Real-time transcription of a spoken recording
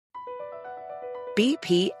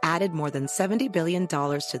BP added more than $70 billion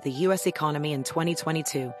to the U.S. economy in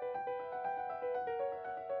 2022.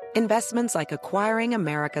 Investments like acquiring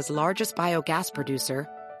America's largest biogas producer,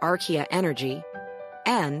 Archaea Energy,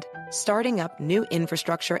 and starting up new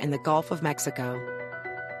infrastructure in the Gulf of Mexico.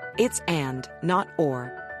 It's and, not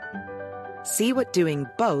or. See what doing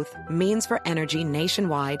both means for energy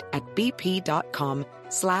nationwide at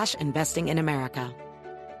bp.com/investing in America.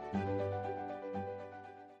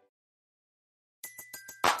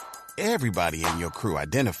 Everybody in your crew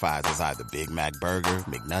identifies as either Big Mac Burger,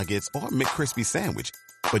 McNuggets, or McCrispy Sandwich.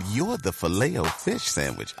 But you're the Filet-O-Fish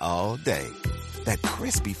Sandwich all day. That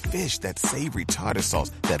crispy fish, that savory tartar sauce,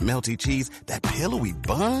 that melty cheese, that pillowy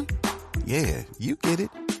bun. Yeah, you get it.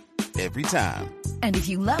 Every time. And if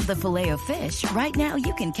you love the Filet-O-Fish, right now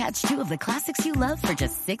you can catch two of the classics you love for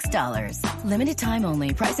just $6. Limited time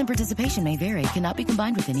only. Price and participation may vary. Cannot be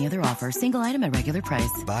combined with any other offer. Single item at regular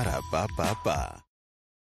price. Ba-da-ba-ba-ba.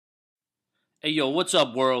 Hey, yo, what's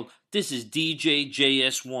up, world? This is DJ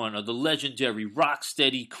JS1 of the legendary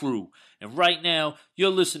Rocksteady crew. And right now,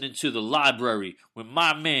 you're listening to The Library with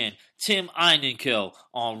my man, Tim Einenkel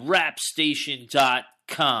on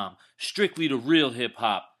rapstation.com. Strictly the real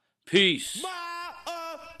hip-hop. Peace.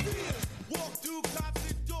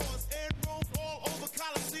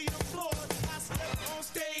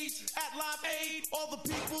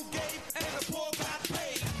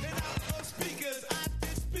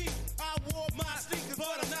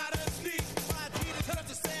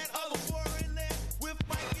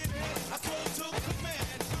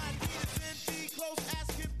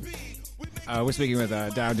 We're speaking with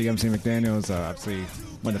Dow DMC McDaniels, obviously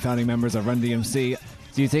one of the founding members of Run DMC.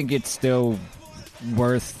 Do you think it's still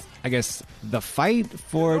worth, I guess, the fight to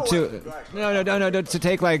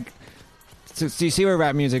take like, so you see where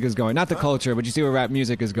rap music is going, not the culture, but you see where rap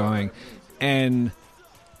music is going, and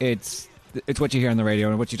it's what you hear on the radio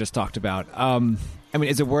and what you just talked about. I mean,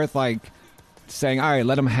 is it worth like saying, all right,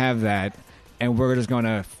 let them have that, and we're just going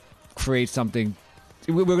to create something?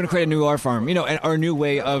 We're going to create a new art form, or a new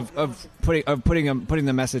way of putting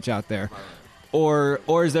the message out there, or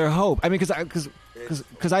is there hope? I mean,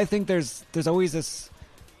 because I think there's always this,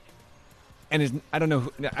 and I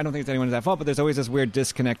don't think it's anyone's at fault, but there's always this weird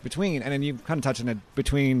disconnect between, and then you kind of touch on it,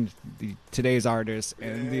 between today's artists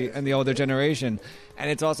and the older generation, and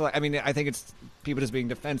it's also, I mean, I think it's people just being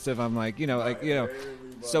defensive. I'm like,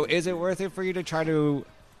 so is it worth it for you to try to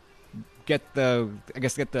get the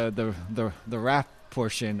rap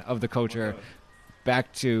portion of the culture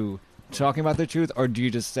back to talking about the truth, or do you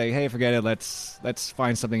just say, hey, forget it, let's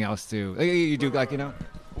find something else to you do,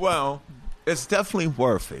 Well, it's definitely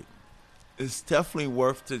worth it. It's definitely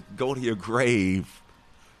worth to go to your grave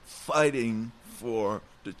fighting for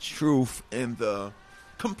the truth and the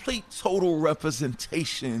complete total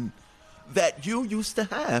representation that you used to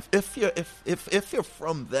have. If you're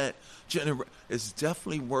from that generation, it's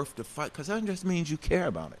definitely worth the fight, because that just means you care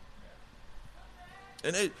about it.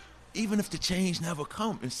 And even if the change never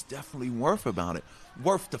comes, it's definitely worth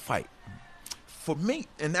the fight. For me,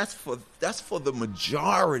 and that's for the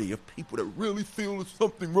majority of people that really feel there's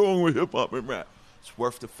something wrong with hip hop and rap. It's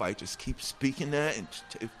worth the fight. Just keep speaking that, and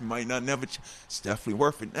it might not never. It's definitely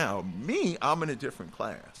worth it. Now, me, I'm in a different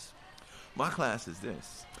class. My class is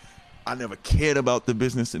this. I never cared about the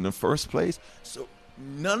business in the first place, so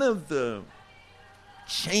none of the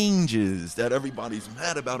changes that everybody's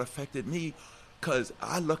mad about affected me, because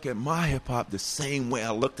I look at my hip-hop the same way I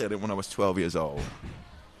looked at it when I was 12 years old.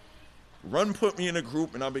 Run put me in a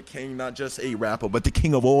group, and I became not just a rapper, but the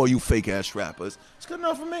king of all you fake-ass rappers. It's good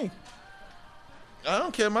enough for me. I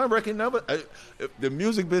don't care. My record never. The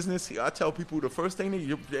music business, I tell people the first thing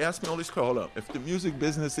they ask me all this, hold up. If the music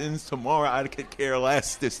business ends tomorrow, I could care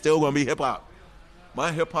less. There's still going to be hip-hop.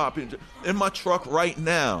 My hip-hop in my truck right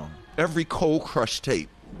now, every Cold Crush tape,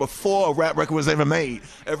 before a rap record was ever made,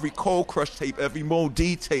 every Cold Crush tape, every Mo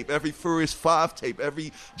D tape, every Furious 5 tape,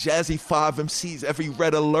 every Jazzy 5 MCs, every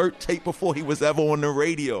Red Alert tape before he was ever on the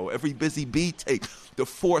radio, every Busy Bee tape, the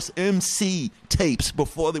Force MC tapes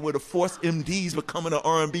before they were the Force MDs becoming an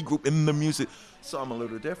R&B group in the music. So I'm a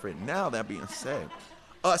little different. Now, that being said,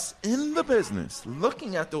 us in the business,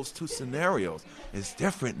 looking at those two scenarios is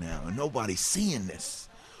different now, and nobody's seeing this.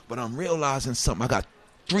 But I'm realizing something. I got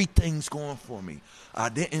 3 things going for me. I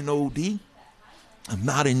didn't OD, I'm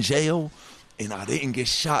not in jail, and I didn't get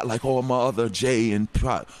shot like all my other J and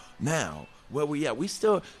Pride. Now, where we at? We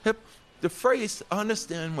still the phrase, I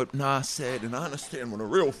understand what Nas said, and I understand when a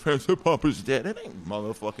real fan hip-hop is dead. It ain't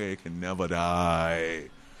motherfucker, it can never die.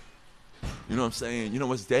 You know what I'm saying? You know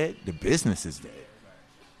what's dead? The business is dead.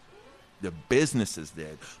 The business is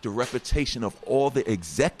dead. The reputation of all the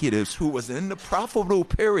executives who was in the profitable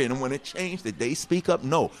period, and when it changed, did they speak up?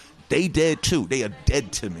 No. They dead too. They are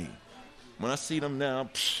dead to me. When I see them now,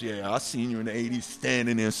 I seen you in the 80s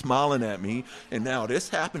standing there smiling at me, and now this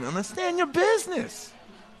happened. Understand your business.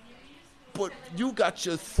 But you got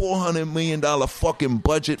your $400 million fucking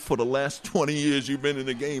budget for the last 20 years you've been in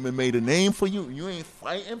the game and made a name for you. You ain't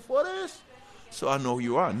fighting for this? So I know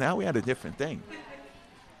you are. Now we had a different thing.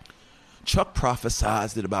 Chuck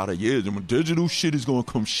prophesized it about a year ago. Digital shit is going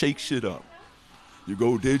to come shake shit up. You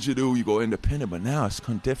go digital, you go independent, but now it's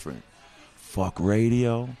different. Fuck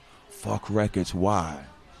radio. Fuck records. Why?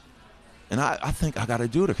 And I think I got to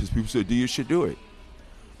do it because people said, you should do it.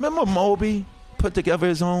 Remember Moby put together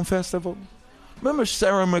his own festival? Remember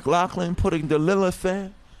Sarah McLachlan putting the Lilith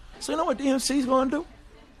Fair? So you know what DMC's going to do?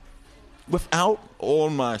 Without all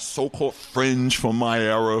my so-called friends from my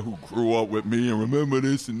era who grew up with me and remember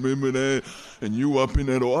this and remember that, and you up in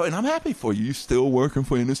that all, and I'm happy for you. You still working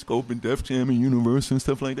for Interscope and Def Jam and Universal and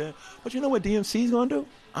stuff like that. But you know what DMC's going to do?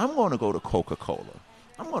 I'm going to go to Coca-Cola.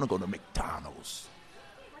 I'm going to go to McDonald's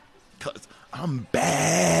because I'm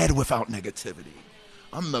bad without negativity.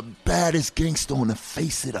 I'm the baddest gangster on the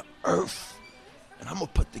face of the earth. And I'm going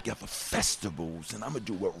to put together festivals, and I'm going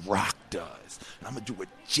to do what rock does, and I'm going to do what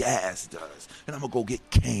jazz does, and I'm going to go get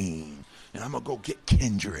Kane, and I'm going to go get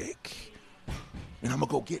Kendrick, and I'm going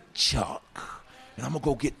to go get Chuck, and I'm going to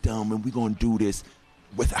go get them, and we're going to do this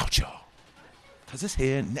without y'all. Because it's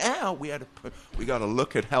here. Now we got to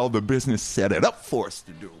look at how the business set it up for us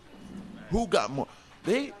to do. Who got more?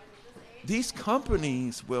 These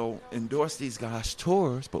companies will endorse these guys'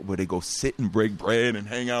 tours, but where they go sit and break bread and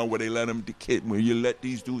hang out where they let them where you let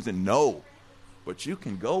these dudes in? No. But you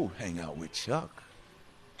can go hang out with Chuck.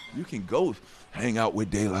 You can go hang out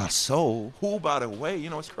with De La Soul, who, by the way,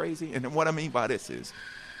 you know what's crazy? And then what I mean by this is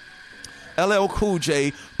LL Cool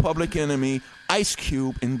J, Public Enemy, Ice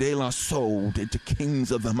Cube, and De La Soul did the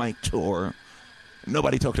Kings of the Mic tour.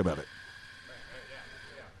 Nobody talked about it.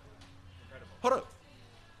 Hold up.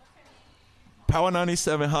 Power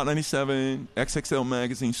 97, Hot 97, XXL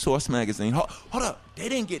Magazine, Source Magazine. Hold up. They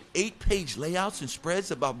didn't get 8-page layouts and spreads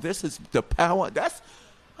about this is the power. I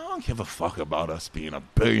don't give a fuck about us being $1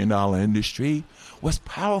 billion industry. What's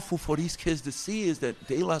powerful for these kids to see is that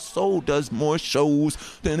De La Soul does more shows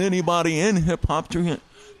than anybody in hip-hop.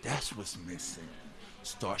 That's what's missing.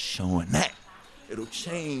 Start showing that. It'll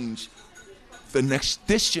change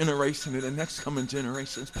this generation and the next coming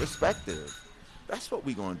generation's perspective. That's what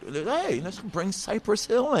we're going to do. Hey, let's bring Cypress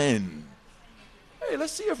Hill in. Hey,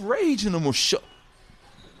 let's see if Rage in them will show.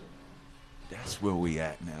 That's where we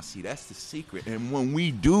at now. See, that's the secret. And when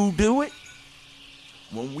we do it,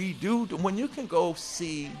 when you can go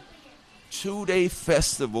see 2-day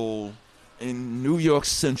festival in New York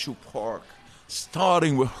Central Park,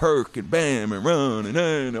 starting with Herc and Bam and Run and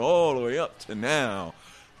then all the way up to now,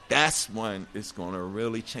 that's when it's going to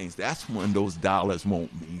really change. That's when those dollars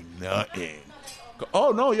won't mean nothing.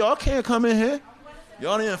 Oh, no, y'all can't come in here.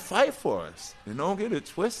 Y'all didn't fight for us. And don't get it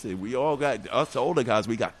twisted. We all got, us older guys,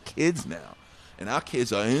 we got kids now. And our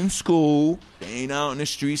kids are in school. They ain't out in the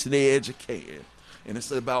streets and they educated. And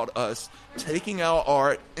it's about us taking our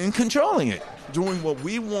art and controlling it. Doing what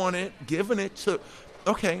we wanted, giving it to,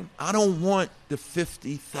 okay, I don't want the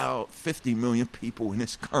 50 million people in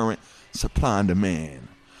this current supply and demand.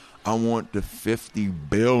 I want the 50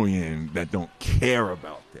 billion that don't care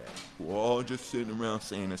about that. We're all just sitting around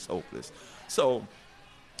saying it's hopeless. So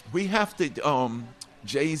we have to,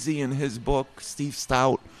 Jay-Z in his book, Steve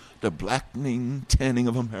Stout, The Blackening, Tanning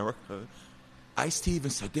of America, Ice-T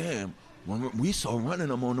even said, damn, when we saw running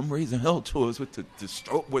them on them Raising Hell tours with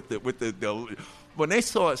when they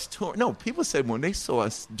saw us tour, no, people said when they saw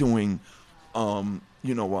us doing, coliseums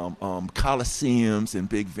and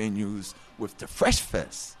big venues with the Fresh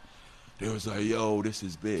Fest, they was like, yo, this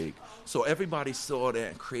is big. So everybody saw that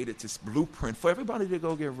and created this blueprint for everybody to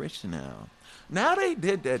go get rich now. Now they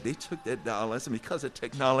did that. They took that dollars, and because of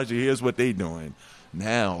technology, here's what they doing.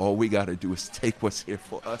 Now all we got to do is take what's here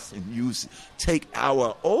for us and take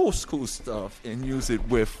our old school stuff and use it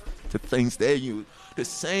with the things they use. The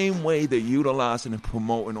same way they're utilizing and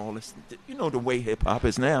promoting all this, the way hip-hop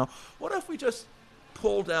is now. What if we just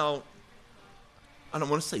pulled out, I don't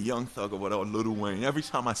want to say Young Thug or whatever, Lil Wayne. Every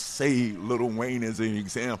time I say Lil Wayne as an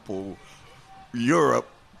example, Europe,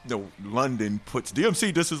 London puts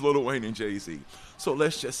DMC, this is Lil Wayne and Jay-Z. So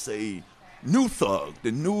let's just say New Thug,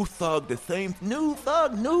 the same New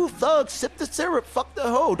Thug, sip the syrup, fuck the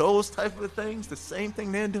hoe, those type of things. The same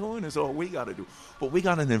thing they're doing is all we got to do. But we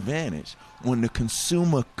got an advantage. When the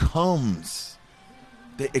consumer comes,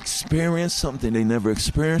 They experience something they never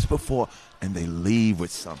experienced before, and they leave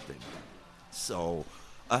with something. So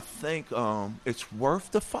I think it's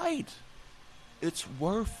worth the fight. It's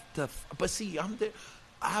worth but see,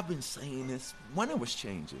 I've been saying this when it was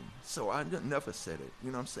changing, so I never said it.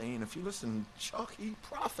 You know what I'm saying? If you listen, Chuck, he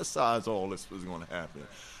prophesied all this was going to happen.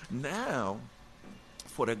 Now,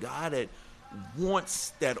 for the guy that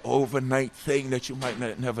wants that overnight thing that you might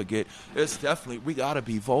never get, it's definitely, we got to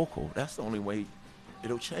be vocal. That's the only way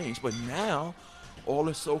it'll change. But now, all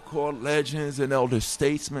the so-called legends and elder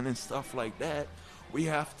statesmen and stuff like that, we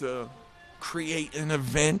have to create an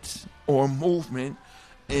event or movement,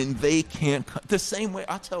 and they can't. The same way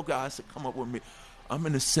I tell guys to come up with me, I'm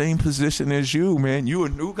in the same position as you, man. You a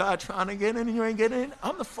new guy trying to get in and you ain't getting in.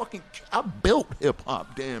 I built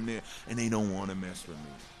hip-hop damn near, and they don't want to mess with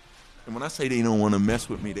me. And when I say they don't want to mess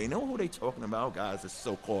with me, they know who they talking about, guys. It's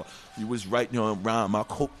so-called, you was writing around my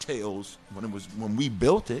coattails when we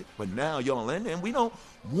built it, but now y'all in there, and we don't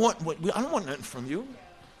want I don't want nothing from you.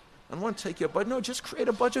 I don't want to take your budget. No, just create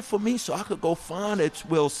a budget for me so I could go find it.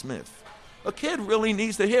 Will Smith. A kid really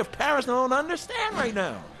needs to hear. Parents don't understand right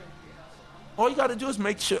now. All you got to do is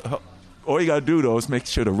make sure. All you got to do, though, is make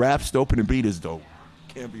sure the rap's dope and the beat is dope.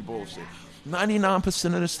 Can't be bullshit.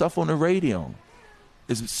 99% of the stuff on the radio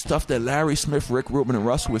is stuff that Larry Smith, Rick Rubin, and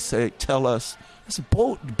Russell would tell us. It's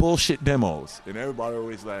bullshit demos, and everybody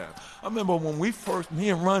always laugh. I remember when me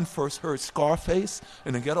and Run first heard Scarface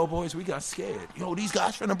and the Ghetto Boys, we got scared. These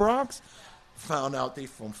guys from the Bronx? Found out they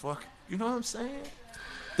from you know what I'm saying?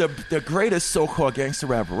 The greatest so-called gangster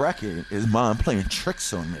rap record is mine playing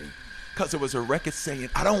tricks on me. Because it was a record saying,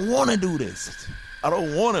 I don't want to do this. I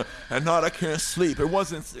don't want to. And not, I can't sleep. It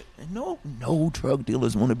wasn't. And no drug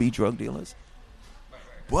dealers want to be drug dealers.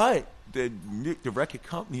 But the record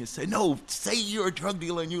company said, no, say you're a drug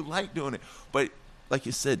dealer and you like doing it. But like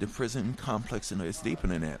you said, the prison complex is deeper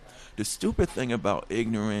than that. The stupid thing about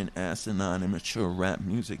ignorant, asinine, immature rap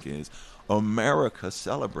music is America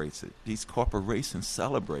celebrates it. These corporations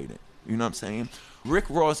celebrate it. You know what I'm saying? Rick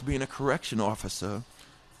Ross being a correction officer,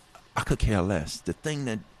 I could care less. The thing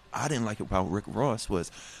that I didn't like about Rick Ross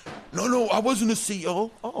was, no, I wasn't a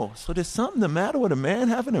CEO. Oh, so there's something the matter with a man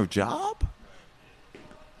having a job?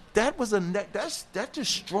 That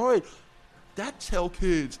destroyed. That tell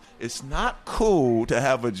kids it's not cool to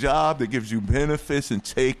have a job that gives you benefits and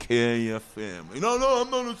take care of your family. No,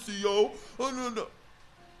 I'm not a CEO. Oh, no.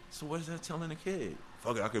 So what is that telling a kid?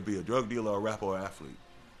 Fuck it, I could be a drug dealer, a rapper, or athlete.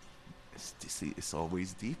 It's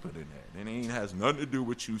always deeper than that. And it has nothing to do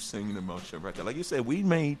with you singing about your record. Like you said, we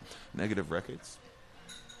made negative records.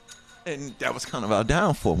 And that was kind of our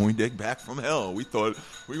downfall when we did Back from Hell. We thought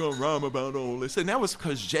we're going to rhyme about all this. And that was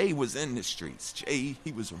because Jay was in the streets. Jay,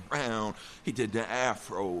 he was around. He did the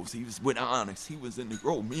afros. He was with Onyx. He was in the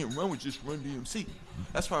road. Me and Run was just Run DMC.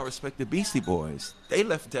 That's why I respect the Beastie Boys. They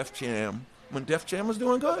left Def Jam when Def Jam was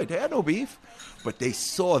doing good. They had no beef. But they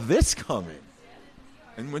saw this coming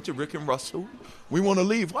and went to Rick and Russell. We want to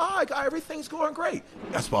leave. Why? Everything's going great.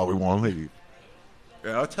 That's why we want to leave.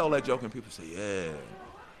 Yeah, I'll tell that joke and people say, yeah.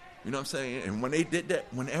 You know what I'm saying? And when they did that,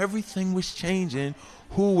 when everything was changing,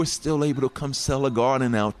 who was still able to come sell a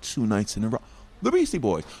garden out 2 nights in a row? The Beastie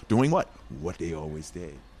Boys. Doing what? What they always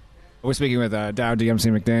did. We're speaking with Dow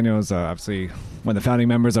DMC McDaniels, obviously one of the founding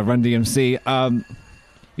members of Run DMC.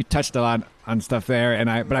 You touched a lot on stuff there,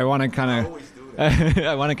 but I want to kind of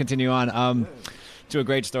I want to continue on to a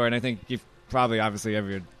great story, and I think you've probably, obviously,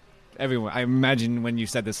 everyone. I imagine when you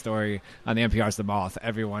said this story on the NPR's The Moth,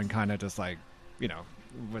 everyone kind of just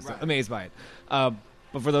was amazed by it.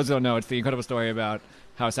 But for those who don't know, it's the incredible story about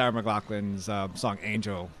how Sarah McLachlan's song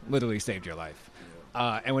 "Angel" literally saved your life.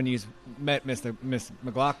 And when you met Miss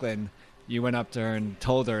McLachlan, you went up to her and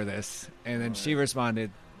told her this, and then she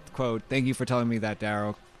responded, quote, "Thank you for telling me that,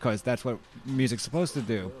 Daryl, because that's what music's supposed to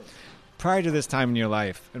do." Prior to this time in your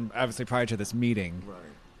life, and obviously prior to this meeting,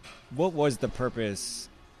 what was the purpose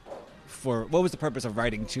of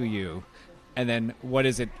writing to you? And then what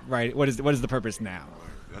is the purpose now?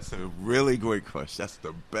 That's a really great question. That's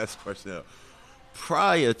the best question ever.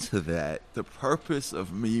 Prior to that, the purpose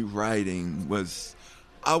of me writing was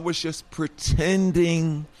I was just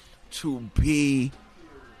pretending to be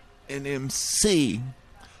an MC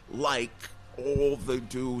like all the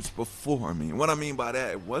dudes before me. And what I mean by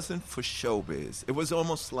that, it wasn't for showbiz. It was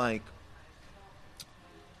almost like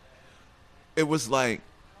I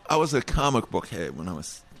was a comic book head when I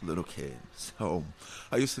was little kid. So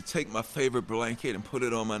I used to take my favorite blanket and put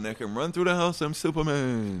it on my neck and run through the house. I'm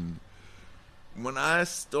Superman. When I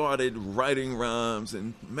started writing rhymes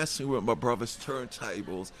and messing with my brother's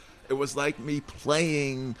turntables, it was like me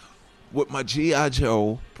playing with my G.I.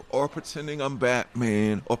 Joe or pretending I'm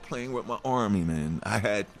Batman or playing with my army, man.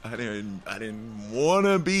 I didn't want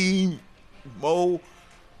to be Mo,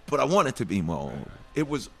 but I wanted to be Mo. It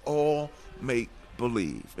was all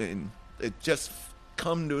make-believe. And it just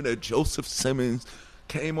come to that Joseph Simmons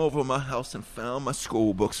came over my house and found my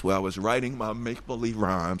school books where I was writing my make-believe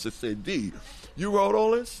rhymes. It said, D, you wrote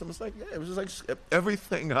all this? I was like, yeah. It was like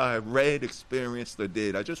everything I read, experienced, or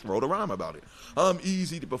did, I just wrote a rhyme about it. I'm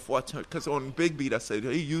Easy D before I turned, because on Big Beat I said,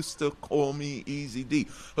 he used to call me Easy D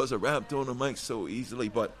because I rapped on the mic so easily.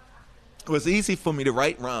 But it was easy for me to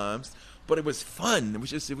write rhymes, but it was fun. It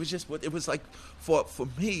was like, for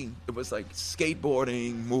me, it was like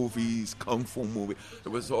skateboarding, movies, kung fu movie. It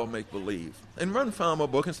was all make-believe. And Run found my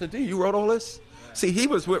book and said, D, you wrote all this? See, he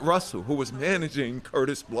was with Russell, who was managing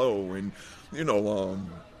Curtis Blow. And,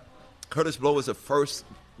 Curtis Blow was the first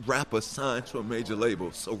rapper signed to a major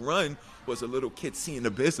label. So Run was a little kid seeing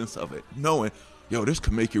the business of it, knowing, yo, this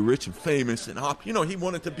could make you rich and famous. And, he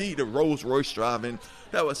wanted to be the Rolls Royce driving.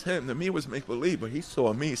 That was him. To me, it was make-believe. But he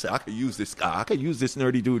saw me and said, I could use this guy. I could use this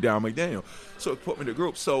nerdy dude down McDaniel. So it put me in the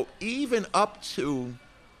group. So even up to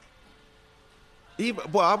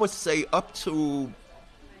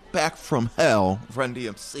Back from Hell, Run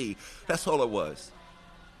DMC, that's all it was.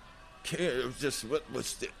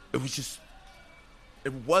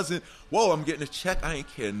 It wasn't, whoa, I'm getting a check. I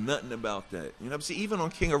ain't care nothing about that. You know what I'm saying? Even on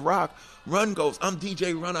King of Rock, Run goes, I'm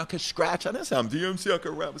DJ Run, I could scratch. I didn't say I'm DMC, I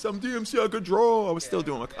could rap. I said I'm DMC, I could draw. I was still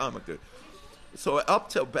doing my comic there. So up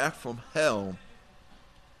till Back from Hell,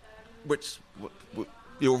 which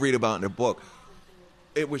you'll read about in the book,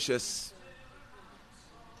 it was just,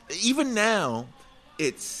 even now,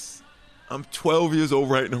 I'm 12 years old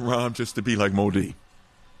writing a rhyme just to be like Mo D.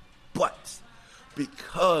 But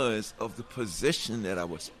because of the position that I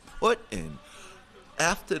was put in,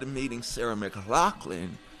 after the meeting Sarah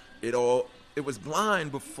McLachlan, it was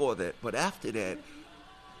blind before that, but after that,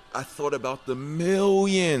 I thought about the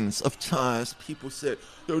millions of times people said,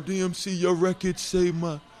 yo, DMC, your record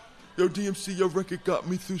DMC, your record got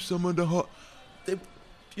me through some of the hard.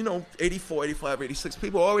 84, 85, 86,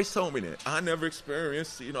 people always told me that. I never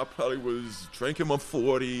experienced, I probably was drinking my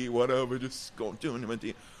 40, whatever, just doing my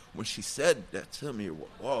thing. When she said that to me,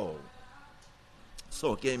 whoa.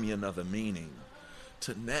 So it gave me another meaning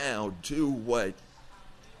to now do what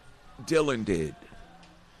Dylan did.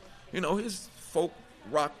 His folk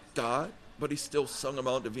rock died, but he still sung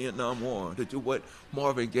about the Vietnam War. To do what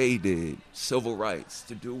Marvin Gaye did, civil rights.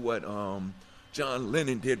 To do what John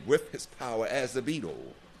Lennon did with his power as a Beatle.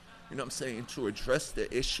 You know what I'm saying? To address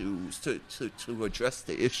the issues, to address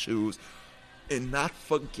the issues and not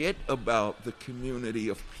forget about the community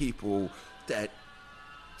of people that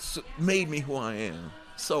made me who I am.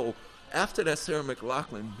 So after that Sarah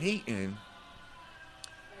McLachlan meeting,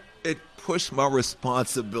 it pushed my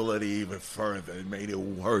responsibility even further. It made it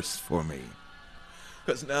worse for me.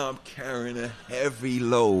 Because now I'm carrying a heavy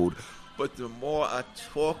load. But the more I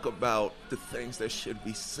talk about the things that should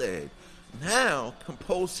be said, now,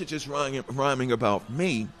 composed to just rhyming about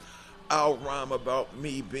me, I'll rhyme about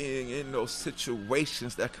me being in those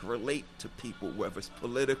situations that can relate to people, whether it's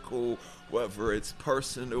political, whether it's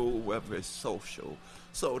personal, whether it's social.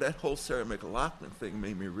 So that whole Sarah McLachlan thing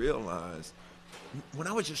made me realize, when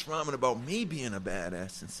I was just rhyming about me being a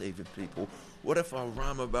badass and saving people, what if I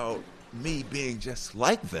rhyme about me being just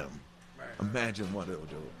like them? Imagine what it'll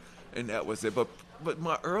do. And that was it. But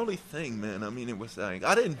my early thing, man, it was like,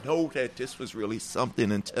 I didn't know that this was really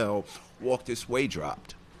something until Walk This Way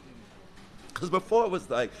dropped. Because before it was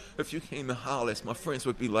like, if you came to Hollis, my friends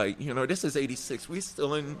would be like, this is 86, we still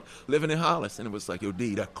living in Hollis. And it was like, yo,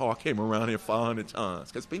 D, that car came around here 500 times.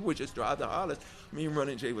 Because people would just drive to Hollis. Me and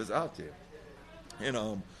Running Jay was out there.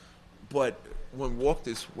 But when Walk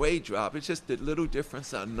This Way dropped, it's just the little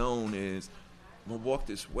difference I known is, when Walk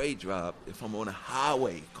This Way drop, if I'm on a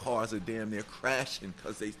highway, cars are damn near crashing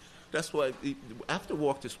because that's why after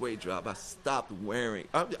Walk This Way drop, I stopped wearing.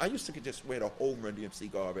 I used to just wear the whole Run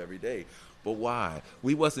DMC garb every day, but why?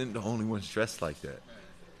 We wasn't the only ones dressed like that.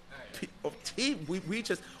 We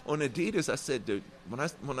just on Adidas. I said that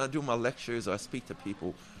when I do my lectures or I speak to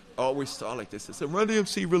people, I always start like this. I said Run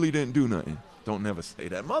DMC really didn't do nothing. Don't never say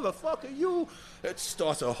that, motherfucker. It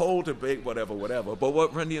starts a whole debate, whatever. But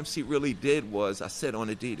what Run DMC really did was, I said on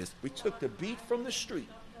Adidas, we took the beat from the street.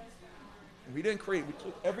 We didn't create. We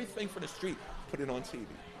took everything from the street, put it on TV.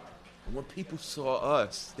 And when people saw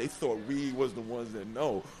us, they thought we was the ones that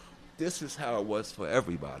know. This is how it was for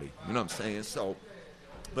everybody. You know what I'm saying? So,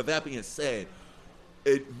 but that being said,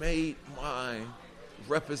 it made my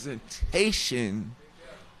representation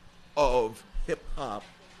of hip hop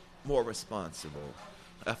more responsible.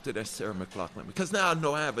 after that Sarah McLachlan, because now I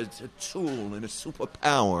know I have a tool and a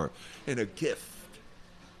superpower and a gift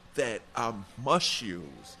that I must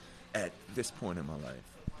use at this point in my life.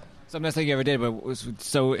 So I'm not saying you ever did, but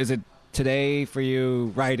so is it today for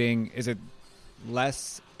you writing? Is it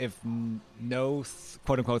less, if no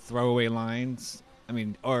quote unquote throwaway lines? I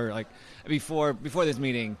mean, or like before this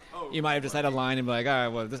meeting, you might have just had a line and be like, all right,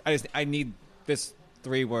 well, I need this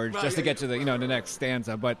 3 words just to get to the the next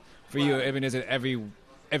stanza. But for you, I mean, is it every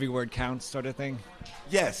word counts sort of thing?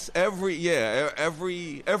 Yes, every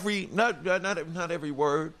not every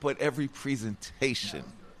word, but every presentation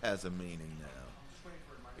has a meaning now.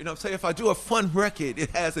 You know what I'm saying? If I do a fun record,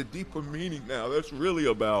 it has a deeper meaning now. That's really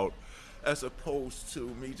about, as opposed to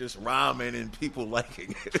me just rhyming and people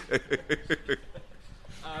liking it.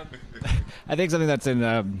 I think something that's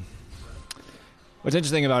what's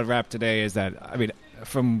interesting about rap today is that, I mean,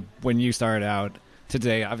 from when you started out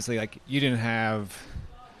today, obviously, like, you didn't have,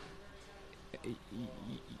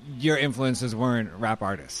 your influences weren't rap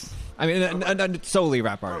artists. I mean, not solely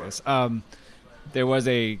rap artists. There was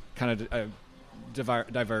a kind of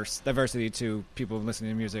diversity to people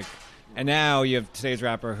listening to music, and now you have today's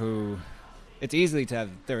rapper who, it's easy to have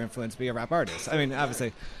their influence be a rap artist. I mean,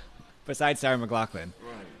 obviously, besides Sarah McLachlan,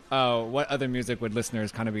 what other music would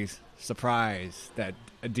listeners kind of be surprised that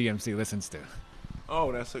a DMC listens to?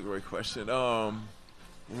 Oh, that's a great question.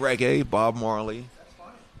 Reggae, Bob Marley.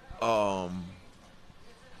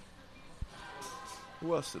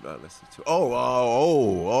 Who else did I listen to?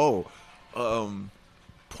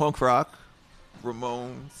 Punk rock,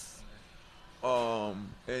 Ramones.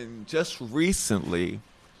 And just recently,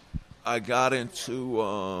 I got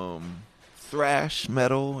into thrash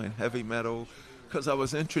metal and heavy metal because I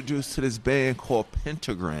was introduced to this band called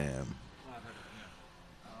Pentagram.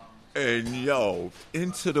 And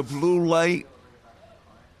Into the Blue Light,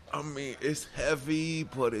 I mean, it's heavy,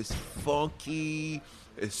 but it's funky,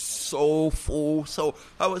 it's soulful. So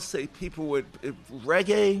I would say people would,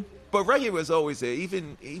 reggae, but reggae was always there,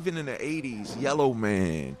 even in the 80s, Yellow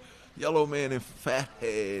Man and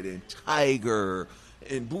Fathead and Tiger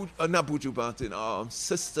and not Buju Banton,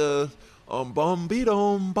 Sister, Bum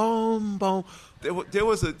Beatum Bum Bum. There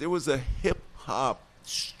was a hip hop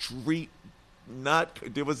street.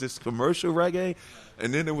 There was this commercial reggae,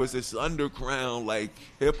 and then there was this underground like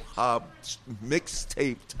hip hop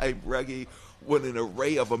mixtape type reggae with an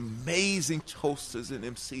array of amazing toasters and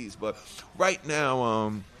MCs. But right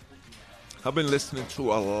now, I've been listening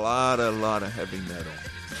to a lot of heavy metal.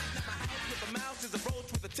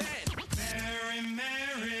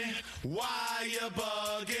 Mary, why you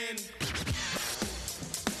bugging?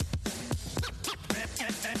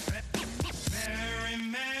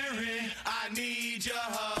 Mary, I need your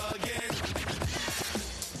hugging.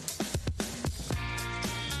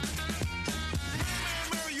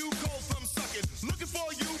 Mary, you go from sucking. Looking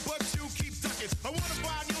for you, but you keep ducking. I want to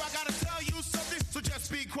find you, I gotta tell you something. So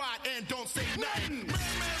just be quiet and don't say nothing.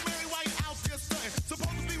 Mary, why you out there stunting?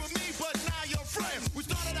 Supposed to be with me, but now you're friends. We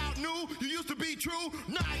started out new, you used to be true.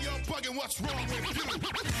 Now you're bugging, what's wrong with you?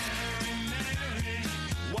 Mary,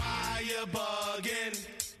 why you bugging?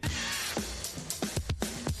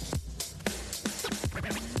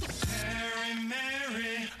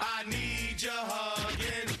 Mary, I need your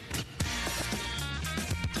hugging.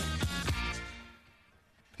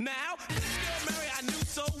 Now, this girl Mary I knew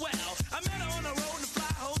so well. I met her on the road in the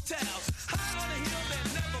fly hotel. High on a hill that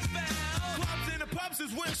never fell. Clubs and the pubs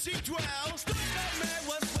is where she dwells. Stuck up Mary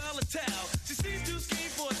was well to tell. She seemed too scheme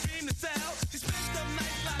for a dream to sell. She spent some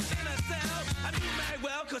nights locked in her cell. I knew Mary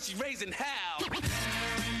well cause she raising hell.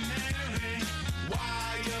 Mary,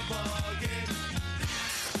 why you bugging?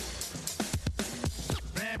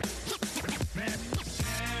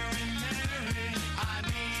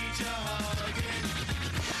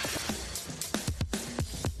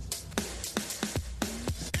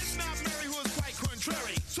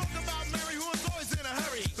 Talk about Mary who was always in a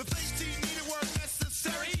hurry. The things she needed were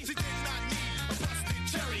necessary. She did not need a busted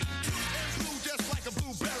cherry. Cute and blue just like a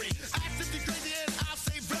blueberry. Actively crazy and I'll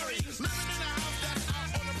say very. Living in a house that's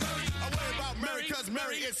out on the prairie. I worry about Mary cause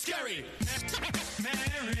Mary is scary.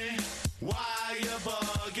 Mary, why you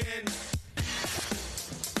bugging?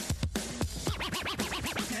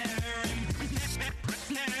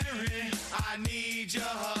 Mary, I need your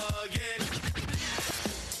hugging.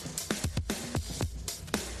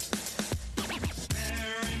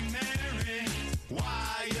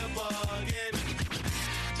 Why you bugging?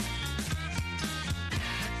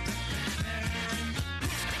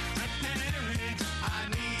 Mary, I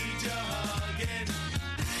need your hugging.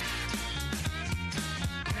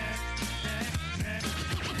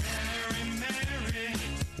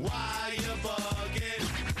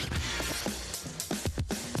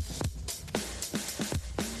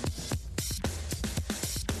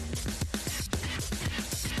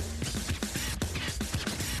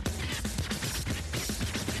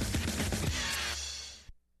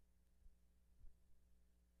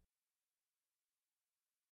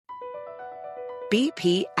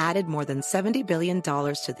 BP added more than $70 billion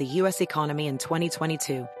to the U.S. economy in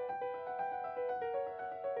 2022.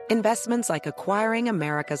 Investments like acquiring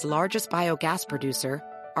America's largest biogas producer,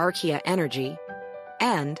 Archaea Energy,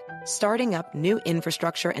 and starting up new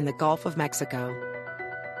infrastructure in the Gulf of Mexico.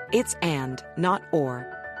 It's and, not or.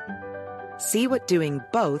 See what doing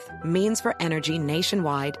both means for energy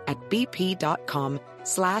nationwide at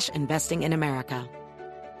bp.com/investing in America.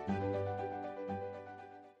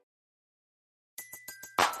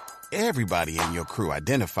 Everybody in your crew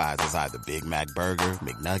identifies as either Big Mac Burger,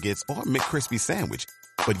 McNuggets, or McCrispy Sandwich.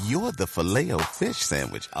 But you're the Filet-O-Fish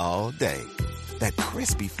Sandwich all day. That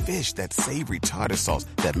crispy fish, that savory tartar sauce,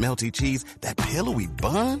 that melty cheese, that pillowy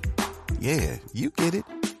bun. Yeah, you get it.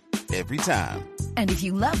 Every time. And if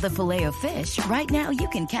you love the Filet-O-Fish, right now you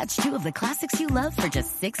can catch two of the classics you love for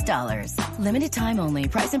just $6. Limited time only.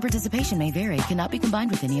 Price and participation may vary. Cannot be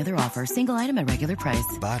combined with any other offer. Single item at regular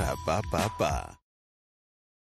price. Ba-da-ba-ba-ba.